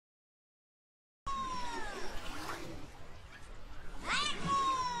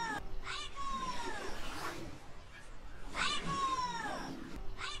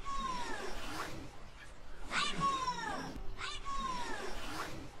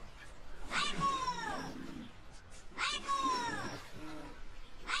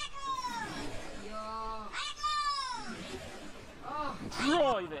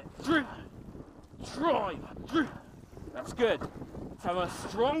good. Let's have a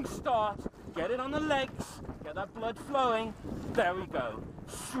strong start. Get it on the legs. Get that blood flowing. There we go.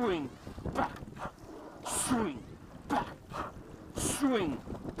 Swing back. Swing back. Swing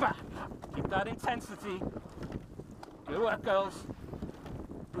back. Keep that intensity. Good work, girls.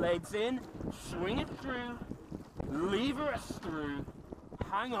 Blades in. Swing it through. Lever us through.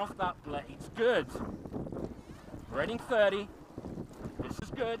 Hang off that blade. Good. Rating 30. This is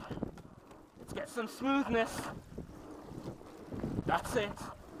good. Let's get some smoothness. That's it.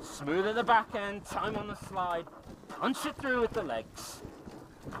 Smooth at the back end. Time on the slide. Punch it through with the legs.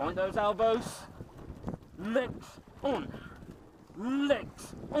 Point those elbows. Legs on.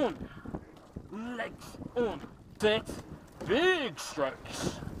 Legs on. Legs on. Sit. Big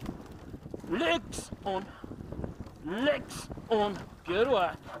strokes. Legs on. Legs on. Good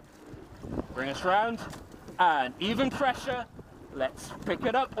work. Bring us round. And even pressure. Let's pick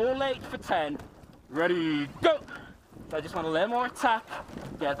it up all 8 for 10. Ready, go. So I just want a little more attack.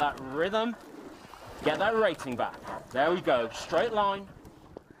 Get that rhythm. Get that rating back. There we go. Straight line.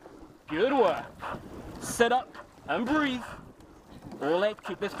 Good work. Sit up and breathe. All 8.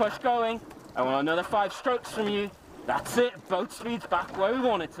 Keep this push going. I want another 5 strokes from you. That's it. Both speeds back where we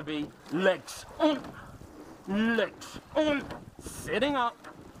want it to be. Legs on. Legs on. Sitting up.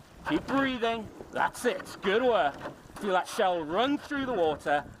 Keep breathing. That's it. Good work. Feel that shell run through the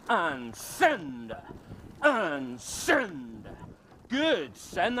water and send. And send. Good.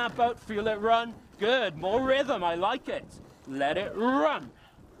 Send that boat. Feel it run. Good. More rhythm. I like it. Let it run.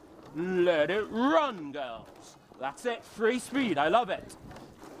 Let it run, girls. That's it. Free speed. I love it.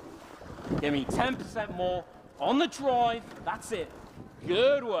 Give me 10% more on the drive. That's it.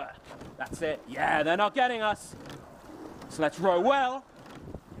 Good work. That's it. Yeah, they're not getting us. So let's row well.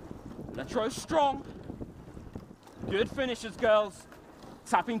 Let's row strong. Good finishes, girls.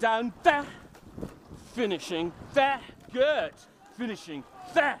 Tapping down there. Finishing there. Good. Finishing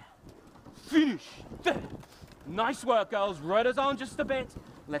there. Finish there. Nice work, girls. Rudders on just a bit.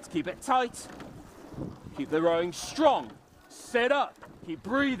 Let's keep it tight. Keep the rowing strong. Sit up. Keep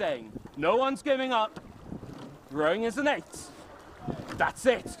breathing. No one's giving up. Rowing is an 8. That's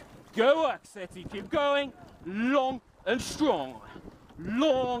it. Good work, City. Keep going. Long and strong.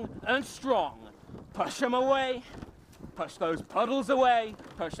 Long and strong. Push them away. Push those puddles away.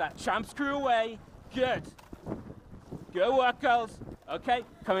 Push that champ screw away. Good. Good work, girls. Okay,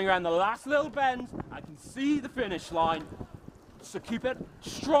 coming around the last little bend. I can see the finish line. So keep it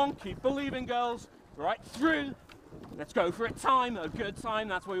strong. Keep believing, girls. Right through. Let's go for a time. A good time.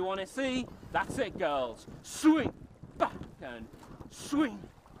 That's what we want to see. That's it, girls. Swing back and swing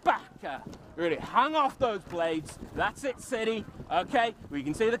back. Really hang off those blades. That's it, City. Okay, we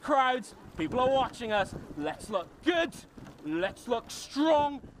can see the crowds. People are watching us. Let's look good. Let's look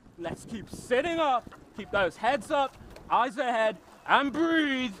strong. Let's keep sitting up. Keep those heads up, eyes ahead, and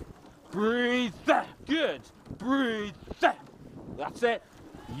breathe. Breathe there. Good. Breathe there. That's it.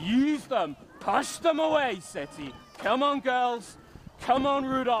 Use them. Push them away, City. Come on, girls. Come on,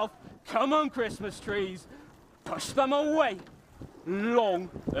 Rudolph. Come on, Christmas trees. Push them away. Long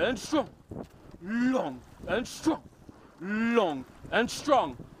and strong. Long and strong. Long and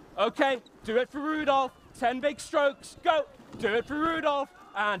strong. Okay, do it for Rudolph. 10 big strokes. Go. Do it for Rudolph.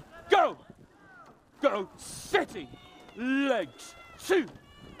 And go. Go, City. Legs. 2.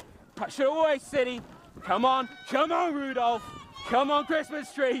 Push it away, City. Come on. Come on, Rudolph. Come on,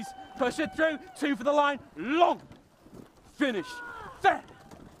 Christmas trees. Push it through. 2 for the line. Long. Finish there.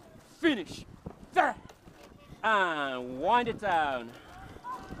 Finish there. And wind it down.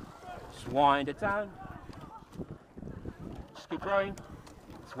 Just wind it down. Just keep rowing.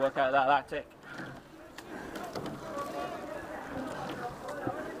 Let's work out that lactic.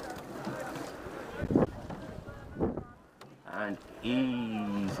 And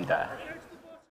easy there.